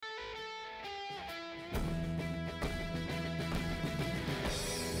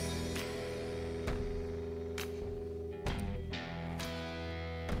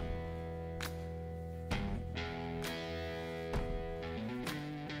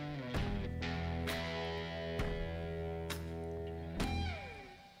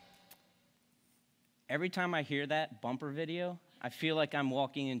every time I hear that bumper video, I feel like I'm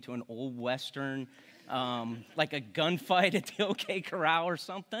walking into an old Western, like a gunfight at the OK Corral or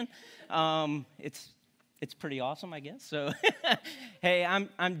something. It's pretty awesome, I guess. So, hey,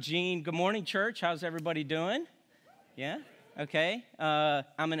 I'm Gene. Good morning, church. How's everybody doing? Yeah? Okay.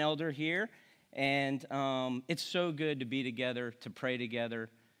 I'm an elder here, and it's so good to be together, to pray together,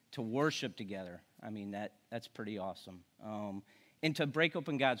 to worship together. I mean, that's pretty awesome. And to break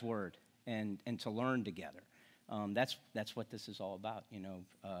open God's Word and to learn together. That's what this is all about,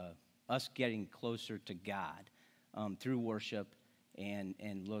 us getting closer to God through worship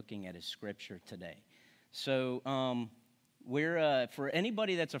and looking at His Scripture today. So we're for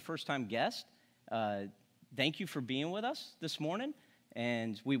anybody that's a first-time guest, thank you for being with us this morning,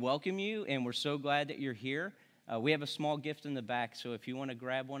 and we welcome you, and we're so glad that you're here. We have a small gift in the back, so if you want to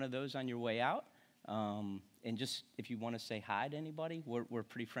grab one of those on your way out, and just if you want to say hi to anybody, we're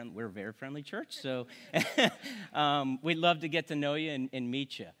pretty friendly. We're a very friendly church, so we'd love to get to know you and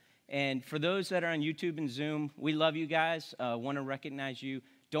meet you. And for those that are on YouTube and Zoom, we love you guys. Want to recognize you.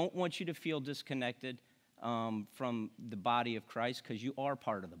 Don't want you to feel disconnected from the body of Christ, because you are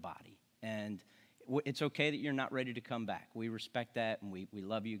part of the body. And it's okay that you're not ready to come back. We respect that, and we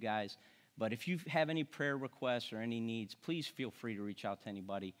love you guys. But if you have any prayer requests or any needs, please feel free to reach out to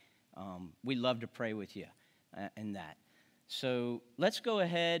anybody. We'd love to pray with you in that. So let's go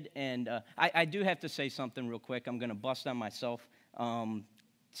ahead, and I do have to say something real quick. I'm going to bust on myself.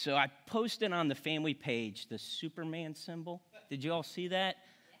 So I posted on the family page the Superman symbol. Did you all see that?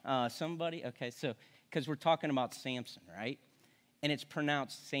 Somebody? Okay, so because we're talking about Samson, right? And it's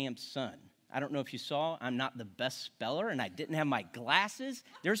pronounced Samson. I don't know if you saw, I'm not the best speller, and I didn't have my glasses.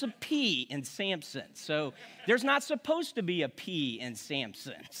 There's a P in Samson. So there's not supposed to be a P in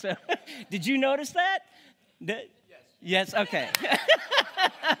Samson. So did you notice that? Yes. Yes, okay.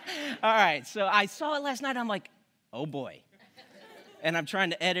 All right, so I saw it last night. I'm like, oh, boy. And I'm trying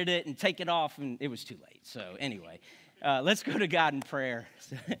to edit it and take it off, and it was too late. So anyway, let's go to God in prayer.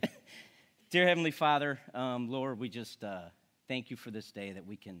 Dear Heavenly Father, Lord, we just thank you for this day that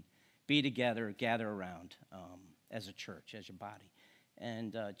we can be together, gather around as a church, as your body,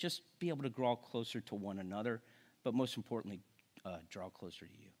 and just be able to draw closer to one another, but most importantly, draw closer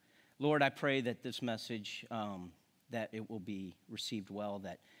to you. Lord, I pray that this message, that it will be received well,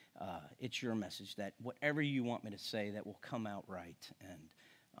 that it's your message, that whatever you want me to say, that will come out right, and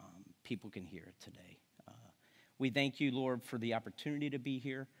people can hear it today. We thank you, Lord, for the opportunity to be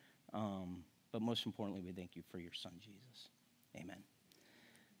here, but most importantly, we thank you for your Son, Jesus. Amen.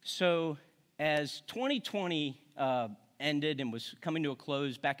 So as 2020 ended and was coming to a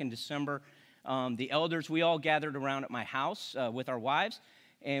close back in December, the elders, we all gathered around at my house with our wives,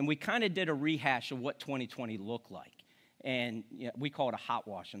 and we kind of did a rehash of what 2020 looked like. And we call it a hot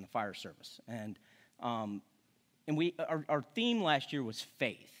wash in the fire service. And our theme last year was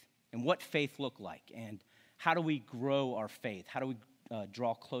faith, and what faith looked like, and how do we grow our faith? How do we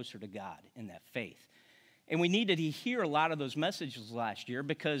draw closer to God in that faith? And we needed to hear a lot of those messages last year,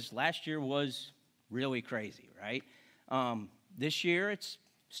 because last year was really crazy, right? This year, it's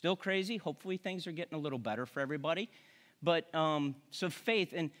still crazy. Hopefully, things are getting a little better for everybody. But so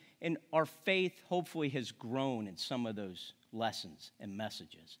faith, and our faith hopefully has grown in some of those lessons and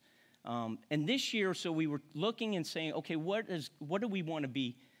messages. And this year, so we were looking and saying, okay, what do we want to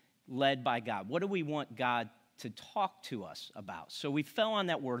be led by God? What do we want God to talk to us about? So we fell on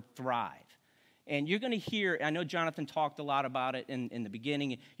that word thrive. And you're going to hear, I know Jonathan talked a lot about it in the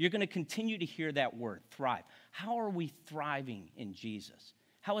beginning. You're going to continue to hear that word, thrive. How are we thriving in Jesus?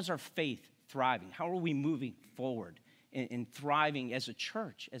 How is our faith thriving? How are we moving forward and thriving as a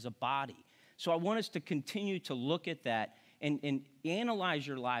church, as a body? So I want us to continue to look at that and analyze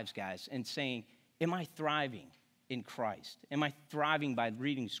your lives, guys, and saying, am I thriving in Christ? Am I thriving by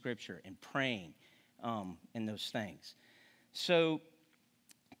reading Scripture and praying and those things? So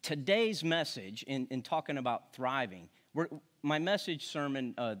today's message, in talking about thriving, my message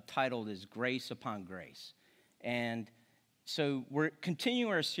sermon titled is Grace Upon Grace. And so we're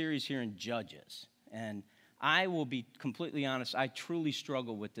continuing our series here in Judges. And I will be completely honest, I truly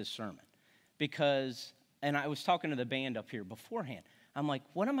struggle with this sermon. Because, and I was talking to the band up here beforehand, I'm like,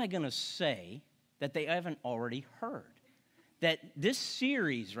 what am I going to say that they haven't already heard? That this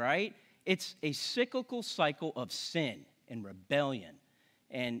series, right, it's a cyclical cycle of sin and rebellion.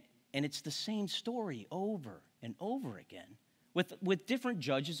 And it's the same story over and over again with different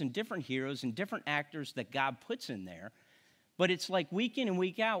judges and different heroes and different actors that God puts in there. But it's like week in and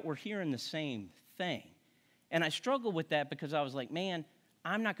week out, we're hearing the same thing. And I struggle with that because I was like, man,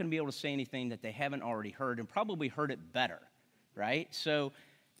 I'm not going to be able to say anything that they haven't already heard and probably heard it better, right? So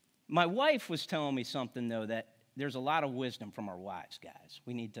My wife was telling me something, though, that there's a lot of wisdom from our wives, guys.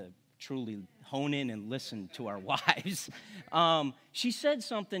 We need to truly hone in and listen to our wives. She said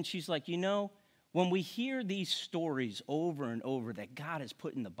something. She's like, when we hear these stories over and over that God has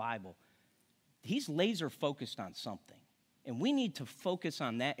put in the Bible, he's laser focused on something. And we need to focus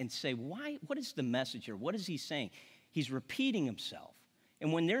on that and say, why? What is the message here? What is he saying? He's repeating himself.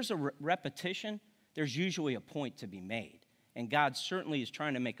 And when there's a repetition, there's usually a point to be made. And God certainly is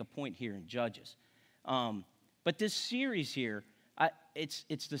trying to make a point here in Judges. But this series here,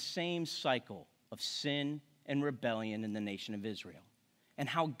 it's the same cycle of sin and rebellion in the nation of Israel. And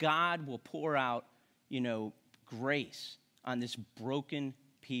how God will pour out, grace on this broken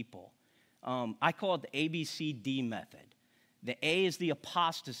people. I call it the ABCD method. The A is the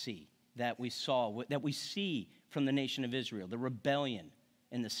apostasy that we see from the nation of Israel, the rebellion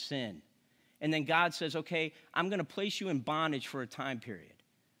and the sin. And then God says, okay, I'm going to place you in bondage for a time period.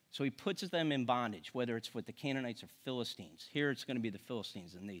 So he puts them in bondage, whether it's with the Canaanites or Philistines. Here it's going to be the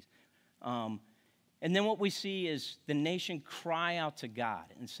Philistines in these. And then what we see is the nation cry out to God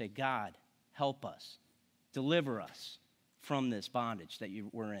and say, God, help us, deliver us from this bondage that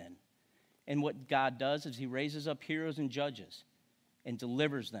we're in. And what God does is he raises up heroes and judges and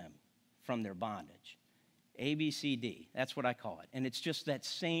delivers them from their bondage. ABCD, that's what I call it. And it's just that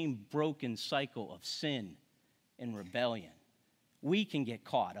same broken cycle of sin and rebellion. We can get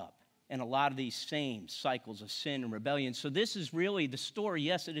caught up in a lot of these same cycles of sin and rebellion. So this is really the story.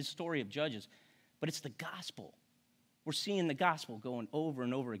 Yes, it is the story of Judges, but it's the gospel. We're seeing the gospel going over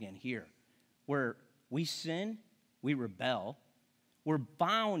and over again here, where we sin, we rebel, we're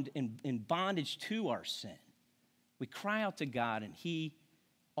bound in bondage to our sin. We cry out to God, and he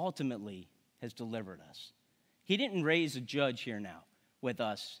ultimately has delivered us. He didn't raise a judge here now with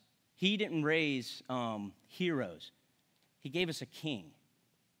us. He didn't raise heroes. He gave us a king.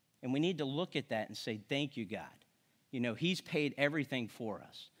 And we need to look at that and say, thank you, God. He's paid everything for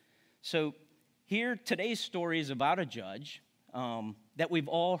us. So here, today's story is about a judge that we've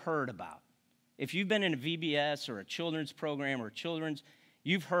all heard about. If you've been in a VBS or a children's program or children's,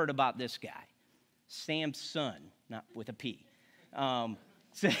 you've heard about this guy, Samson, not with a P.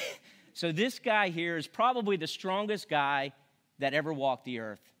 So this guy here is probably the strongest guy that ever walked the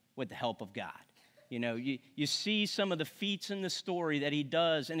earth with the help of God. You see some of the feats in the story that he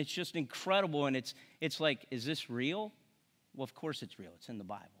does, and it's just incredible, and it's like, is this real? Well, of course it's real. It's in the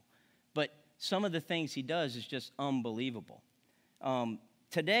Bible. But some of the things he does is just unbelievable.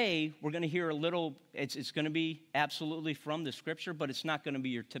 Today, we're going to hear a little, it's going to be absolutely from the scripture, but it's not going to be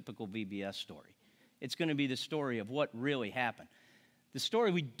your typical VBS story. It's going to be the story of what really happened. The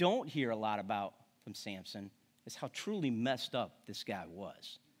story we don't hear a lot about from Samson is how truly messed up this guy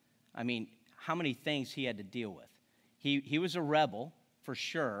was. I mean, how many things he had to deal with. He was a rebel, for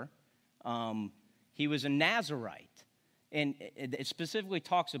sure. He was a Nazirite. And it specifically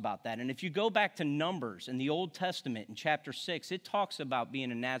talks about that. And if you go back to Numbers in the Old Testament in chapter 6, it talks about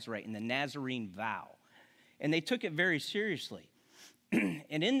being a Nazirite and the Nazarene vow. And they took it very seriously.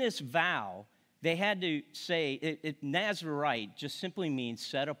 And in this vow, they had to say, Nazirite just simply means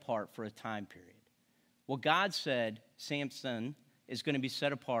set apart for a time period. Well, God said Samson is going to be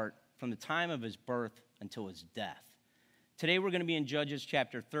set apart from the time of his birth until his death. Today we're going to be in Judges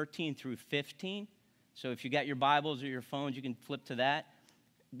chapter 13 through 15. So if you got your Bibles or your phones, you can flip to that.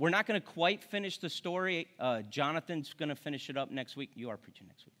 We're not going to quite finish the story. Jonathan's going to finish it up next week. You are preaching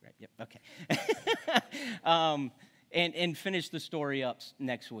next week, right? Yep, okay. And finish the story up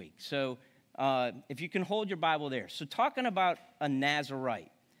next week. So if you can hold your Bible there. So talking about a Nazirite,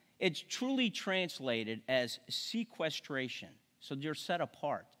 it's truly translated as sequestration. So you're set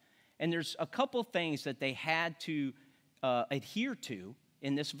apart. And there's a couple things that they had to adhere to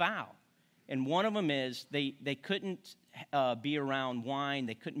in this vow. And one of them is they couldn't be around wine,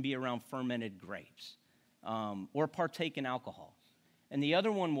 they couldn't be around fermented grapes, or partake in alcohol. And the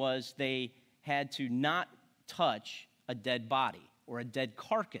other one was they had to not touch a dead body or a dead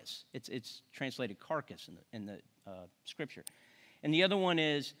carcass. It's translated carcass in the scripture. And the other one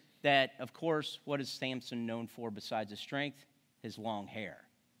is that, of course, what is Samson known for besides his strength? His long hair.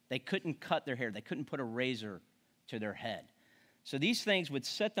 They couldn't cut their hair. They couldn't put a razor to their head. So these things would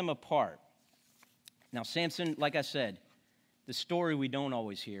set them apart. Now, Samson, like I said, the story we don't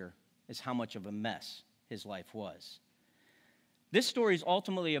always hear is how much of a mess his life was. This story is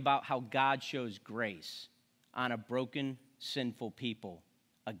ultimately about how God shows grace on a broken, sinful people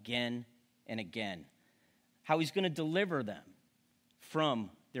again and again. How he's going to deliver them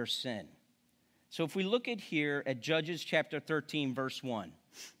from their sin. So if we look at here at Judges chapter 13, verse 1.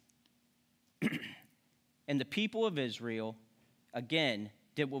 And the people of Israel, again,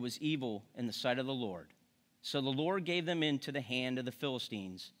 did what was evil in the sight of the Lord. So the Lord gave them into the hand of the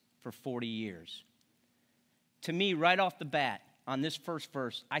Philistines for 40 years. To me, right off the bat, on this first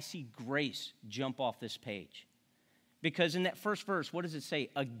verse, I see grace jump off this page. Because in that first verse, what does it say?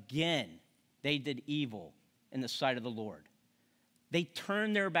 Again, they did evil in the sight of the Lord. They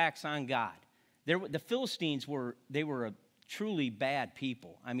turned their backs on God. The Philistines were a truly bad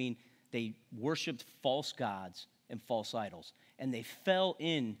people. I mean, they worshiped false gods and false idols. And they fell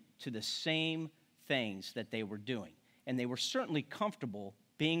into the same things that they were doing. And they were certainly comfortable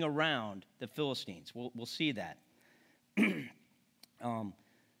being around the Philistines. We'll see that.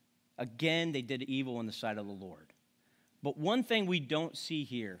 Again, they did evil in the sight of the Lord. But one thing we don't see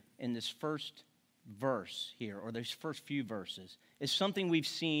here in this first verse here, or these first few verses, is something we've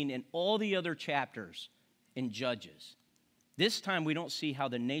seen in all the other chapters in Judges. This time we don't see how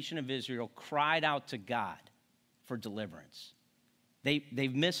the nation of Israel cried out to God for deliverance.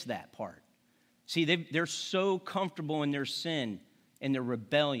 They've missed that part. See, they're so comfortable in their sin and their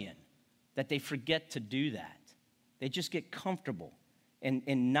rebellion that they forget to do that. They just get comfortable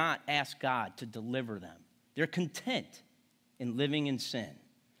and not ask God to deliver them. They're content in living in sin.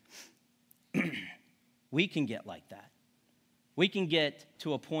 We can get like that. We can get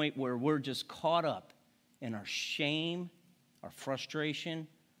to a point where we're just caught up in our shame, our frustration,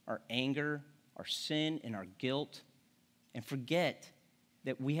 our anger, our sin, and our guilt, and forget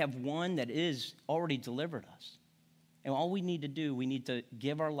that we have one that is already delivered us. And all we need to do, we need to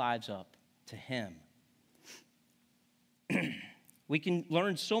give our lives up to him. We can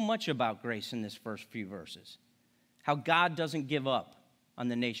learn so much about grace in this first few verses. How God doesn't give up on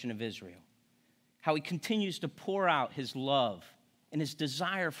the nation of Israel. How he continues to pour out his love and his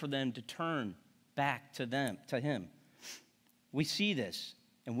desire for them to turn back to him. We see this,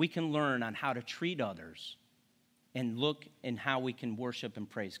 and we can learn on how to treat others and look in how we can worship and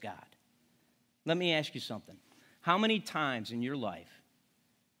praise God. Let me ask you something. How many times in your life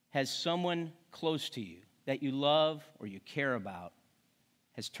has someone close to you that you love or you care about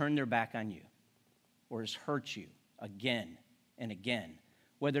has turned their back on you or has hurt you again and again?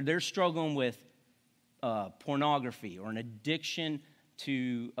 Whether they're struggling with pornography or an addiction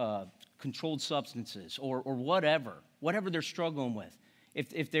to controlled substances or whatever they're struggling with.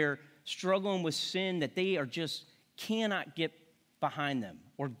 If they're struggling with sin that they are just cannot get behind them,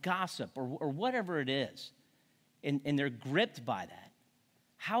 or gossip, or whatever it is, and they're gripped by that,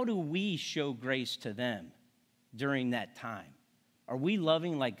 how do we show grace to them during that time? Are we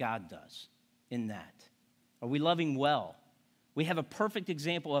loving like God does in that? Are we loving well? We have a perfect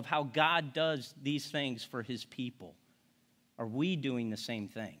example of how God does these things for his people. Are we doing the same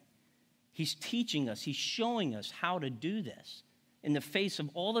thing? He's teaching us, he's showing us how to do this in the face of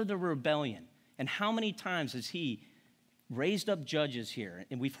all of the rebellion. And how many times has he raised up judges here?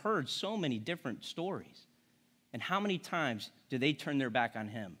 And we've heard so many different stories. And how many times do they turn their back on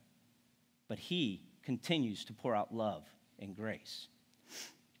him? But he continues to pour out love and grace.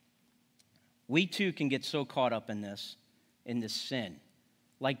 We too can get so caught up in this sin,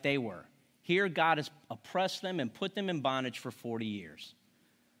 like they were. Here, God has oppressed them and put them in bondage for 40 years.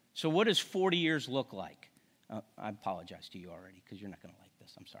 So what does 40 years look like? I apologize to you already because you're not going to like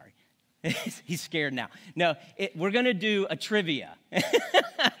this. I'm sorry. He's scared now. No, we're going to do a trivia.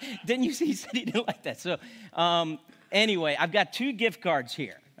 Didn't you see? He said he didn't like that. So anyway, I've got 2 gift cards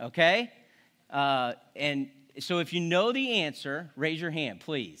here, okay? And so if you know the answer, raise your hand,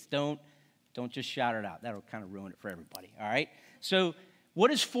 please. Don't just shout it out. That'll kind of ruin it for everybody, all right? So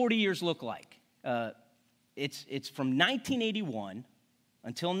what does 40 years look like? It's from 1981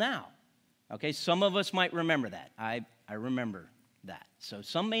 until now, okay? Some of us might remember that. I remember that. So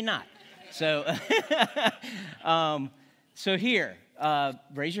some may not. So, so here,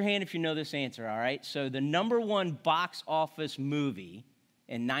 raise your hand if you know this answer, all right? So the number 1 box office movie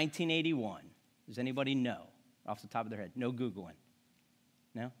in 1981, does anybody know off the top of their head? No Googling.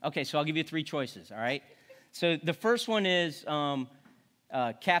 No? Okay, so I'll give you 3 choices, all right? So the first one is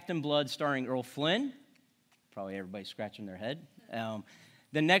Captain Blood starring Errol Flynn. Probably everybody's scratching their head.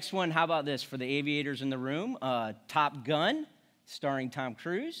 The next one, how about this for the aviators in the room? Top Gun starring Tom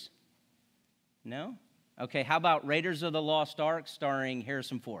Cruise. No? Okay, how about Raiders of the Lost Ark starring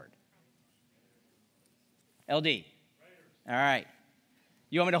Harrison Ford? LD. Raiders. All right.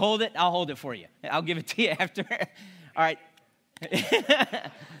 You want me to hold it? I'll hold it for you. I'll give it to you after. All right.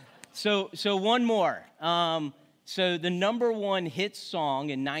 So one more. So the number 1 hit song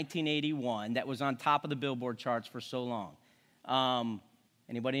in 1981 that was on top of the Billboard charts for so long.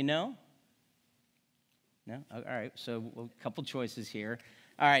 Anybody know? No? All right. So a couple choices here.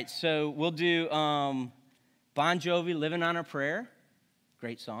 All right. So we'll do Bon Jovi, Living on a Prayer.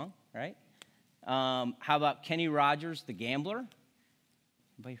 Great song, right? How about Kenny Rogers, The Gambler?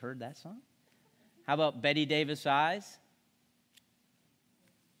 Anybody heard that song? How about Betty Davis Eyes?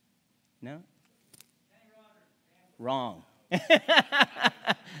 No? Wrong.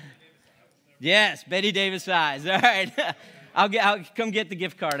 Yes, Betty Davis Eyes. All right. I'll come get the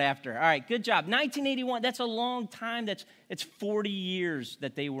gift card after. All right, good job. 1981, that's a long time. It's 40 years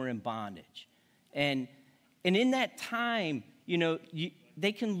that they were in bondage. And in that time,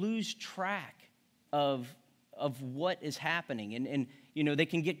 they can lose track of what is happening. And they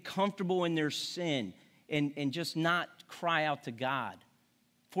can get comfortable in their sin and just not cry out to God.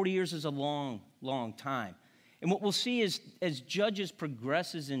 40 years is a long, long time. And what we'll see is as Judges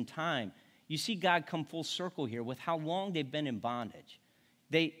progresses in time, you see God come full circle here with how long they've been in bondage.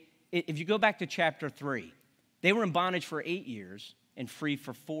 If you go back to chapter 3, they were in bondage for 8 years and free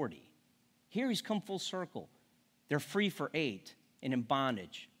for 40. Here he's come full circle. They're free for 8 and in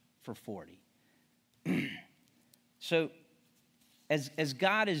bondage for 40. So as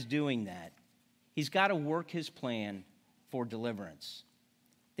God is doing that, he's got to work his plan for deliverance.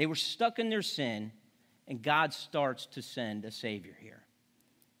 They were stuck in their sin, and God starts to send a Savior here.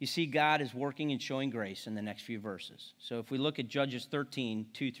 You see, God is working and showing grace in the next few verses. So if we look at Judges 13,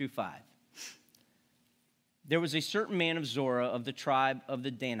 2 through 5. There was a certain man of Zorah of the tribe of the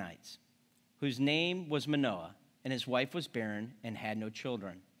Danites, whose name was Manoah, and his wife was barren and had no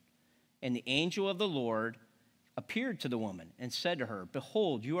children. And the angel of the Lord appeared to the woman and said to her,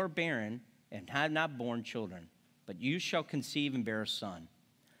 Behold, you are barren and have not borne children, but you shall conceive and bear a son.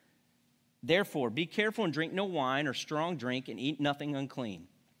 Therefore, be careful and drink no wine or strong drink and eat nothing unclean.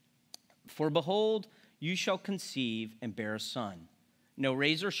 For behold, you shall conceive and bear a son. No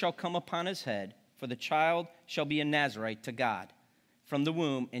razor shall come upon his head, for the child shall be a Nazarite to God from the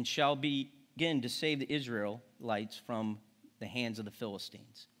womb and shall begin to save the Israelites from the hands of the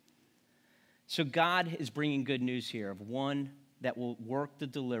Philistines. So God is bringing good news here of one that will work the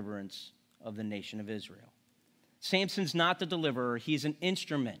deliverance of the nation of Israel. Samson's not the deliverer. He's an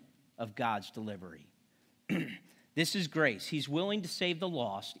instrument of God's delivery. This is grace. He's willing to save the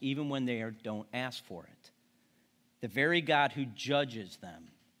lost even when they don't ask for it. The very God who judges them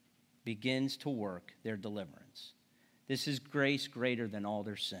begins to work their deliverance. This is grace greater than all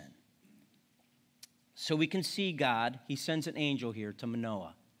their sin. So we can see God, he sends an angel here to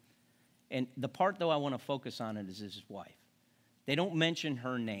Manoah. And the part, though, I want to focus on it is his wife. They don't mention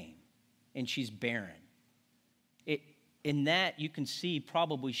her name, and she's barren. In that, you can see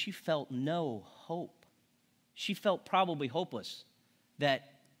probably she felt no hope. She felt probably hopeless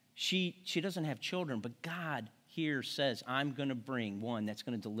that she doesn't have children, but God here says, I'm going to bring one that's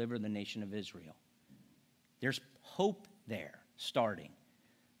going to deliver the nation of Israel. There's hope there starting.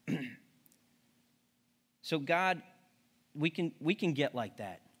 So God, we can get like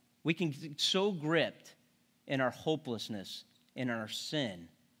that. We can get so gripped in our hopelessness, in our sin,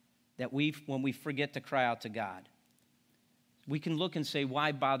 that when we forget to cry out to God, we can look and say,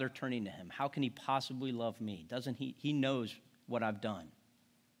 why bother turning to him? How can he possibly love me? Doesn't he knows what I've done.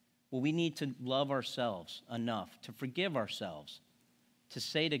 Well, we need to love ourselves enough to forgive ourselves, to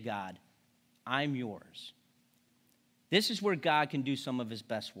say to God, I'm yours. This is where God can do some of his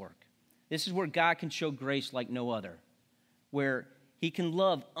best work. This is where God can show grace like no other, where he can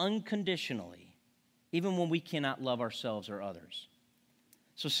love unconditionally, even when we cannot love ourselves or others.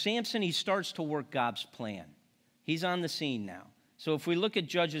 So Samson, he starts to work God's plan. He's on the scene now. So if we look at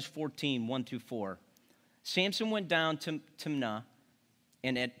Judges 14, 1 through 4, Samson went down to Timnah,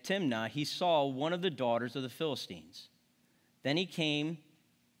 and at Timnah he saw one of the daughters of the Philistines. Then he came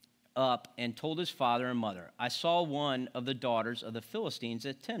up and told his father and mother, I saw one of the daughters of the Philistines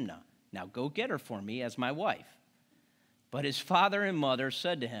at Timnah. Now go get her for me as my wife. But his father and mother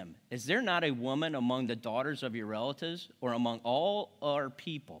said to him, Is there not a woman among the daughters of your relatives or among all our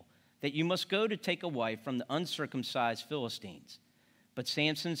people that you must go to take a wife from the uncircumcised Philistines? But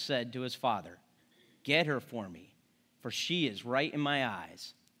Samson said to his father, Get her for me, for she is right in my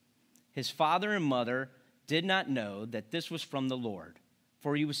eyes. His father and mother did not know that this was from the Lord,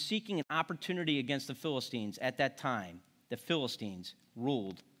 for he was seeking an opportunity against the Philistines. At that time, the Philistines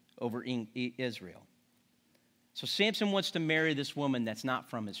ruled over Israel. So Samson wants to marry this woman that's not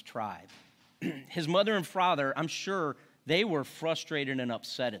from his tribe. His mother and father, I'm sure they were frustrated and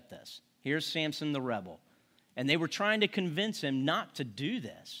upset at this. Here's Samson the rebel. And they were trying to convince him not to do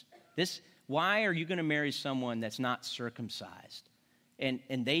this. Why are you going to marry someone that's not circumcised? And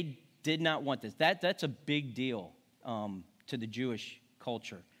they did not want this. That's a big deal to the Jewish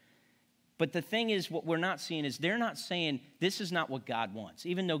culture. But the thing is, what we're not seeing is they're not saying this is not what God wants,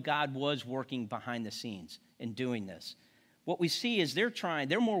 even though God was working behind the scenes in doing this. what we see is they're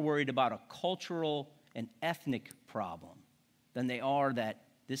more worried about a cultural and ethnic problem than they are that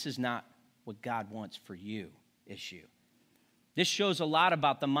this is not what God wants for you issue. This shows a lot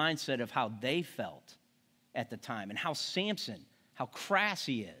about the mindset of how they felt at the time and how Samson, how crass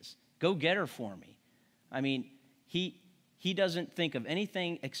he is. Go get her for me. I mean, he doesn't think of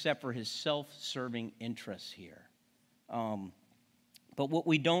anything except for his self-serving interests here. But what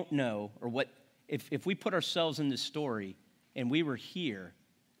we don't know, or what if we put ourselves in this story and we were here,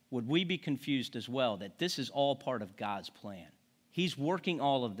 would we be confused as well that this is all part of God's plan? He's working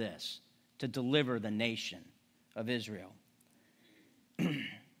all of this to deliver the nation of Israel.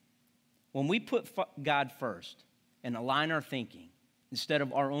 When we put God first and align our thinking instead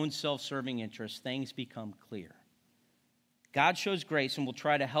of our own self-serving interests, things become clear. God shows grace and will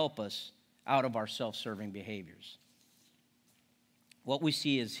try to help us out of our self-serving behaviors. What we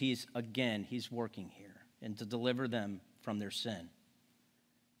see is he's working here and to deliver them from their sin.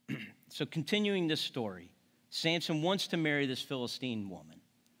 So continuing this story, Samson wants to marry this Philistine woman.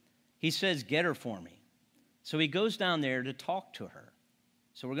 He says, get her for me. So he goes down there to talk to her.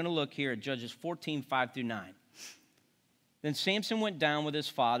 So we're going to look here at Judges 14, 5 through 9. Then Samson went down with his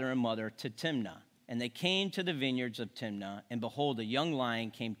father and mother to Timnah, and they came to the vineyards of Timnah, and behold, a young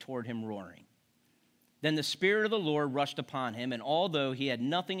lion came toward him roaring. Then the Spirit of the Lord rushed upon him, and although he had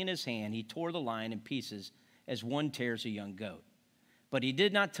nothing in his hand, he tore the lion in pieces as one tears a young goat. But he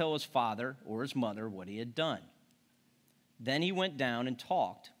did not tell his father or his mother what he had done. Then he went down and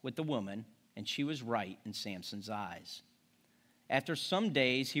talked with the woman, and she was right in Samson's eyes. After some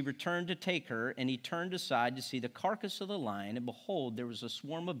days, he returned to take her, and he turned aside to see the carcass of the lion, and behold, there was a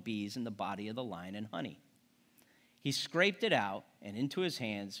swarm of bees in the body of the lion and honey. He scraped it out, and into his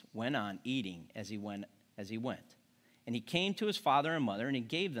hands went on eating as he went. And he came to his father and mother, and he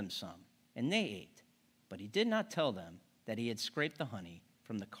gave them some, and they ate. But he did not tell them that he had scraped the honey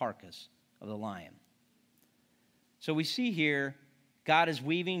from the carcass of the lion. So we see here, God is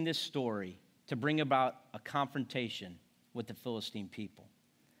weaving this story to bring about a confrontation with the Philistine people.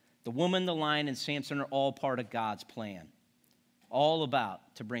 The woman, the lion, and Samson are all part of God's plan, all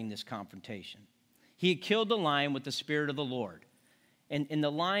about to bring this confrontation. He had killed the lion with the Spirit of the Lord. And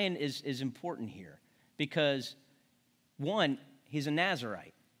the lion is important here because, one, he's a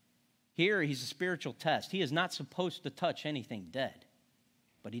Nazirite. Here, he's a spiritual test. He is not supposed to touch anything dead,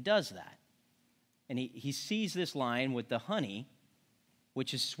 but he does that. And he sees this lion with the honey,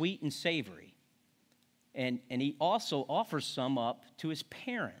 which is sweet and savory. And he also offers some up to his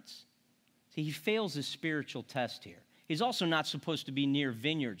parents. See, he fails his spiritual test here. He's also not supposed to be near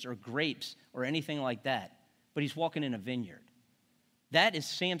vineyards or grapes or anything like that, but he's walking in a vineyard. That is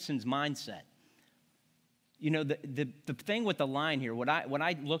Samson's mindset. You know, the thing with the lion here, when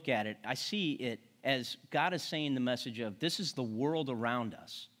I look at it, I see it as God is saying the message of this is the world around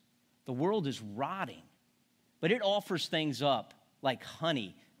us. The world is rotting, but it offers things up like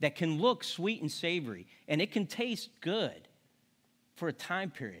honey that can look sweet and savory, and it can taste good for a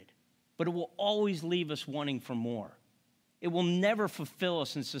time period, but it will always leave us wanting for more. It will never fulfill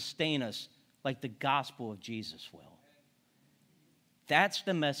us and sustain us like the gospel of Jesus will. That's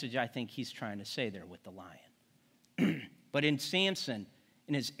the message I think he's trying to say there with the lion. But in Samson,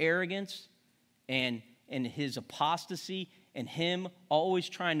 in his arrogance and in his apostasy and him always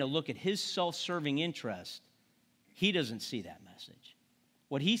trying to look at his self-serving interest, he doesn't see that message.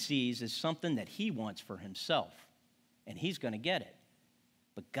 What he sees is something that he wants for himself, and he's going to get it.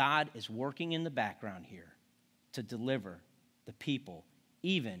 But God is working in the background here to deliver the people,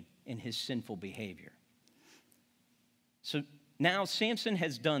 even in his sinful behavior. So now Samson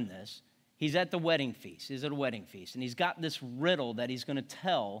has done this. He's at the wedding feast. He's at a wedding feast, and he's got this riddle that he's going to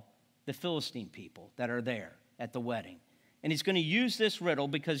tell the Philistine people that are there at the wedding. And he's going to use this riddle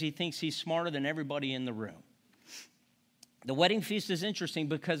because he thinks he's smarter than everybody in the room. The wedding feast is interesting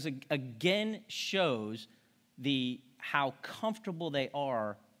because it again shows how comfortable they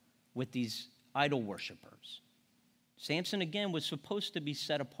are with these idol worshipers. Samson, again, was supposed to be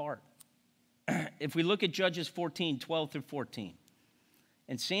set apart. If we look at Judges 14, 12 through 14.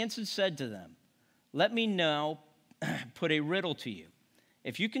 And Samson said to them, "Let me now put a riddle to you.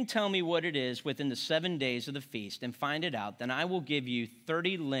 If you can tell me what it is within the 7 days of the feast and find it out, then I will give you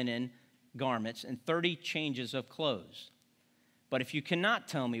 30 linen garments and 30 changes of clothes. But if you cannot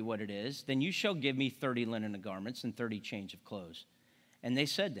tell me what it is, then you shall give me 30 linen garments and 30 change of clothes." And they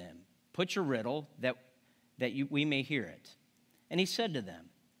said to him, "Put your riddle that we may hear it." And he said to them,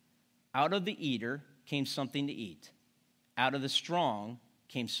 "Out of the eater came something to eat. Out of the strong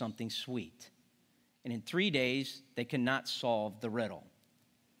came something sweet. And in 3 days they could not solve the riddle."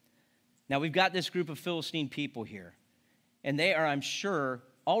 Now we've got this group of Philistine people here. And they are, I'm sure,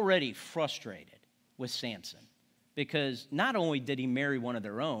 already frustrated with Samson because not only did he marry one of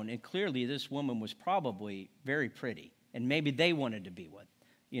their own, and clearly this woman was probably very pretty, and maybe they wanted to be with,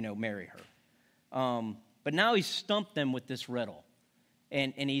 marry her. But now he's stumped them with this riddle,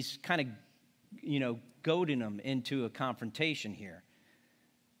 and he's kind of, goading them into a confrontation here.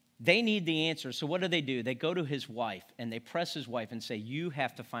 They need the answer, so what do? They go to his wife, and they press his wife and say, you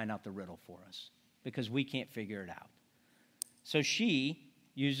have to find out the riddle for us because we can't figure it out. So she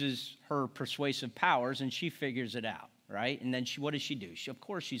uses her persuasive powers, and she figures it out, right? And then what does she do? Of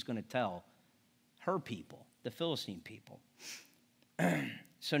course, she's going to tell her people, the Philistine people.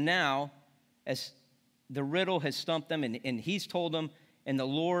 So now, as the riddle has stumped them, and he's told them, and the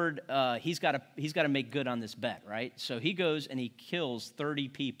Lord, he's got to make good on this bet, right? So he goes and he kills 30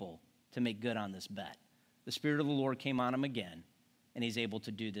 people to make good on this bet. The Spirit of the Lord came on him again, and he's able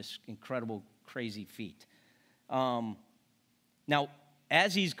to do this incredible, crazy feat. Now,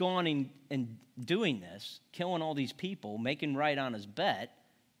 as he's gone and doing this, killing all these people, making right on his bet,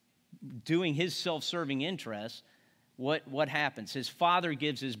 doing his self-serving interests, what happens? His father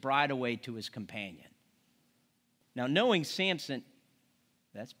gives his bride away to his companion. Now, knowing Samson,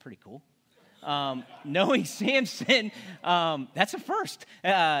 that's pretty cool. Knowing Samson, that's a first.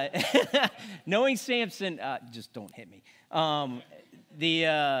 Knowing Samson, just don't hit me.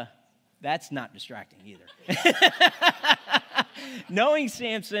 That's not distracting either. Knowing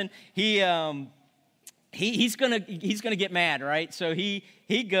Samson, he's gonna get mad, right? So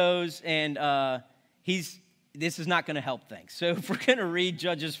he goes and this is not gonna help things. So if we're gonna read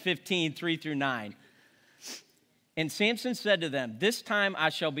Judges 15, 3-9. And Samson said to them, this time I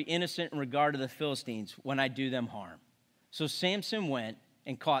shall be innocent in regard to the Philistines when I do them harm. So Samson went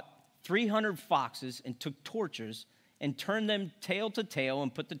and caught 300 foxes and took torches and turned them tail to tail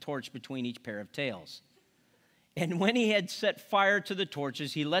and put the torch between each pair of tails. And when he had set fire to the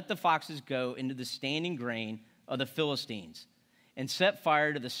torches, he let the foxes go into the standing grain of the Philistines and set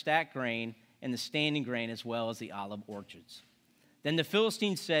fire to the stacked grain and the standing grain as well as the olive orchards. Then the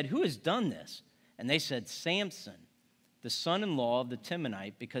Philistines said, who has done this? And they said, Samson, the son-in-law of the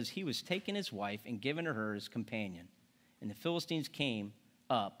Timonite, because he was taking his wife and given her his companion. And the Philistines came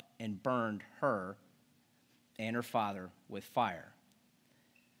up and burned her and her father with fire.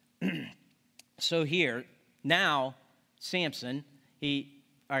 So here, now, Samson, all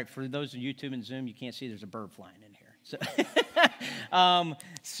right, for those of YouTube and Zoom, you can't see there's a bird flying in here.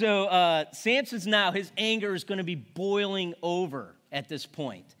 So Samson's now, his anger is going to be boiling over at this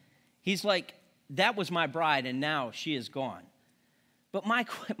point. He's like, that was my bride, and now she is gone. But my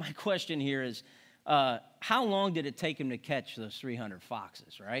question here is, how long did it take him to catch those 300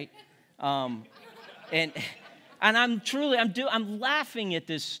 foxes, right? And I'm laughing at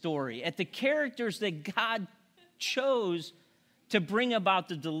this story, at the characters that God chose to bring about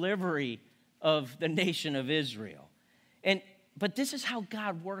the delivery of the nation of Israel. But this is how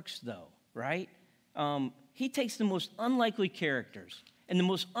God works, though, right? He takes the most unlikely characters and the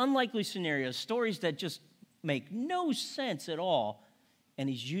most unlikely scenarios, stories that just make no sense at all, and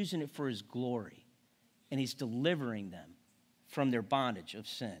he's using it for his glory, and he's delivering them from their bondage of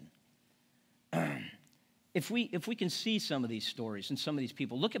sin. If we can see some of these stories and some of these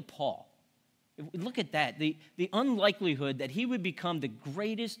people, look at Paul. Look at that, the unlikelihood that he would become the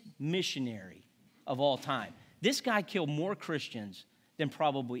greatest missionary of all time. This guy killed more Christians than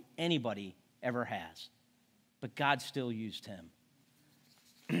probably anybody ever has, but God still used him.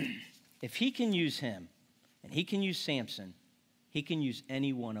 If he can use him, and he can use Samson, he can use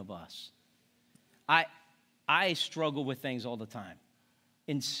any one of us. I struggle with things all the time,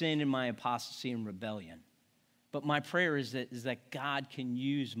 in sin, in my apostasy and rebellion. But my prayer is that God can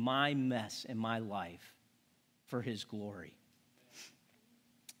use my mess in my life for his glory.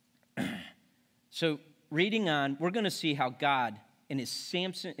 So reading on, we're going to see how God in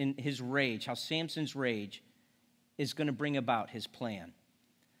his rage, how Samson's rage is going to bring about his plan.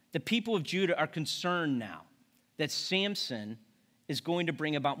 The people of Judah are concerned now that Samson is going to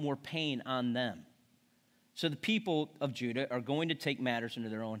bring about more pain on them. So the people of Judah are going to take matters into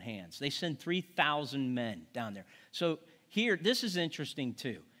their own hands. They send 3,000 men down there. So here, this is interesting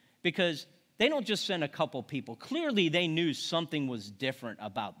too, because they don't just send a couple people. Clearly, they knew something was different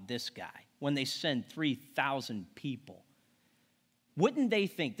about this guy when they send 3,000 people. Wouldn't they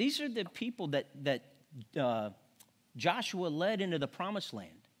think, these are the people that Joshua led into the promised land.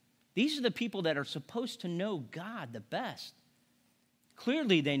 These are the people that are supposed to know God the best.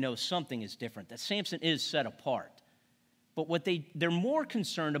 Clearly, they know something is different, that Samson is set apart. But they're more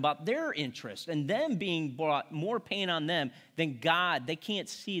concerned about their interest and them being brought more pain on them than God. They can't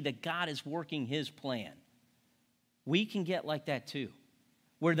see that God is working his plan. We can get like that too,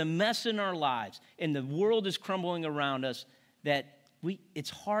 where the mess in our lives and the world is crumbling around us, that it's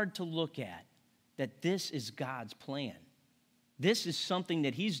hard to look at that this is God's plan. This is something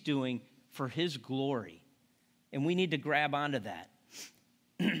that he's doing for his glory, and we need to grab onto that.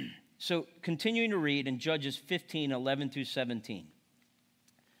 So continuing to read in Judges 15, 11 through 17.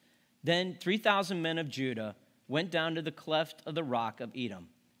 Then 3,000 men of Judah went down to the cleft of the rock of Edom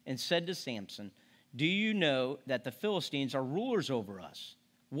and said to Samson, "Do you know that the Philistines are rulers over us?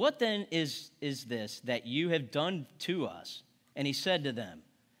 What then is this that you have done to us?" And he said to them,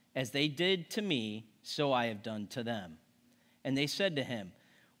 "As they did to me, so I have done to them." And they said to him,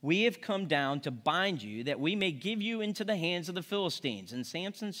 "We have come down to bind you, that we may give you into the hands of the Philistines." And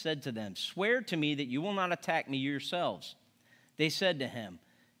Samson said to them, "Swear to me that you will not attack me yourselves." They said to him,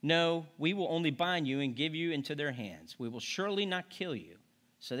 "No, we will only bind you and give you into their hands. We will surely not kill you."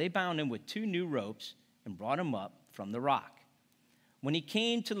 So they bound him with 2 new ropes and brought him up from the rock. When he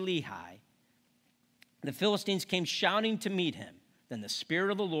came to Lehi, the Philistines came shouting to meet him. Then the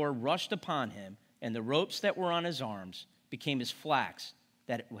Spirit of the Lord rushed upon him, and the ropes that were on his arms became as flax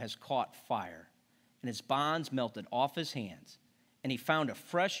that has caught fire, and his bonds melted off his hands. And he found a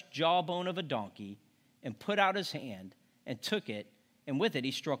fresh jawbone of a donkey and put out his hand and took it, and with it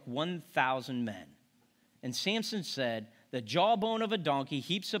he struck 1,000 men. And Samson said, "The jawbone of a donkey,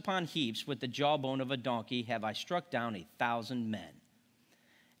 heaps upon heaps, with the jawbone of a donkey have I struck down 1,000 men."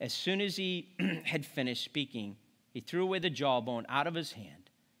 As soon as he had finished speaking, he threw away the jawbone out of his hand,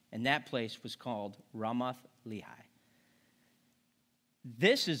 and that place was called Ramath Lehi.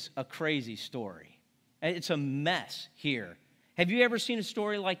 This is a crazy story. It's a mess here. Have you ever seen a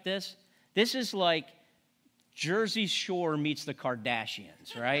story like this? This is like Jersey Shore meets the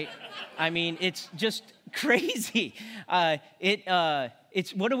Kardashians, right? I mean, it's just crazy.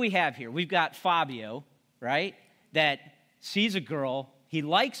 It's what do we have here? We've got Fabio, right, that sees a girl, he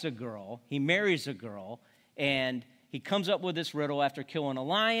likes a girl, he marries a girl, and he comes up with this riddle after killing a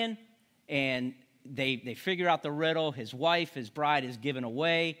lion, and they figure out the riddle. His wife, his bride, is given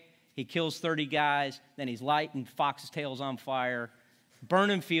away. He kills 30 guys. Then he's lighting foxes' tails on fire,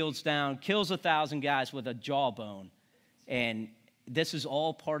 burning fields down, kills 1,000 guys with a jawbone. And this is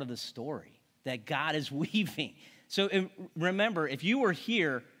all part of the story that God is weaving. So remember, if you were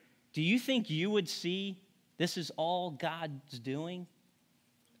here, do you think you would see this is all God's doing?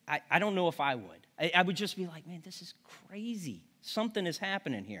 I don't know if I would. I would just be like, man, this is crazy. Something is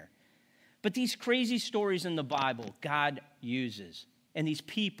happening here. But these crazy stories in the Bible, God uses. And these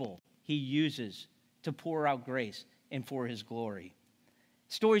people he uses to pour out grace and for his glory.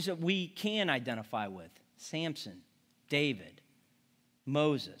 Stories that we can identify with. Samson, David,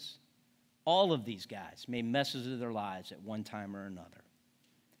 Moses. All of these guys made messes of their lives at one time or another.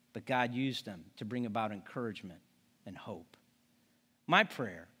 But God used them to bring about encouragement and hope. My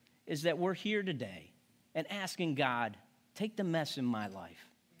prayer is that we're here today and asking God, take the mess in my life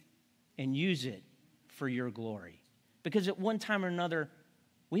and use it for your glory. Because at one time or another,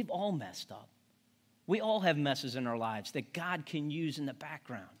 we've all messed up. We all have messes in our lives that God can use in the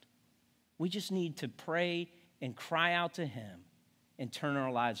background. We just need to pray and cry out to him and turn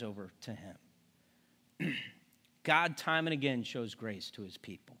our lives over to him. God time and again shows grace to his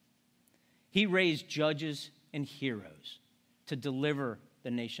people. He raised judges and heroes to deliver the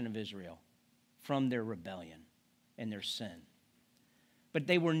nation of Israel from their rebellion and their sin. But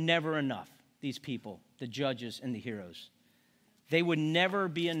they were never enough, these people, the judges and the heroes. They would never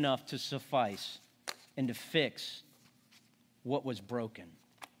be enough to suffice and to fix what was broken.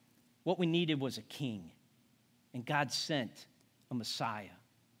 What we needed was a king, and God sent a Messiah,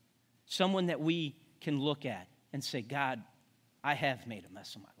 someone that we can look at and say, God, I have made a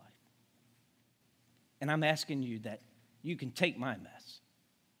mess of my life. And I'm asking you that you can take my mess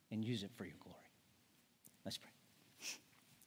and use it for your glory. Let's pray.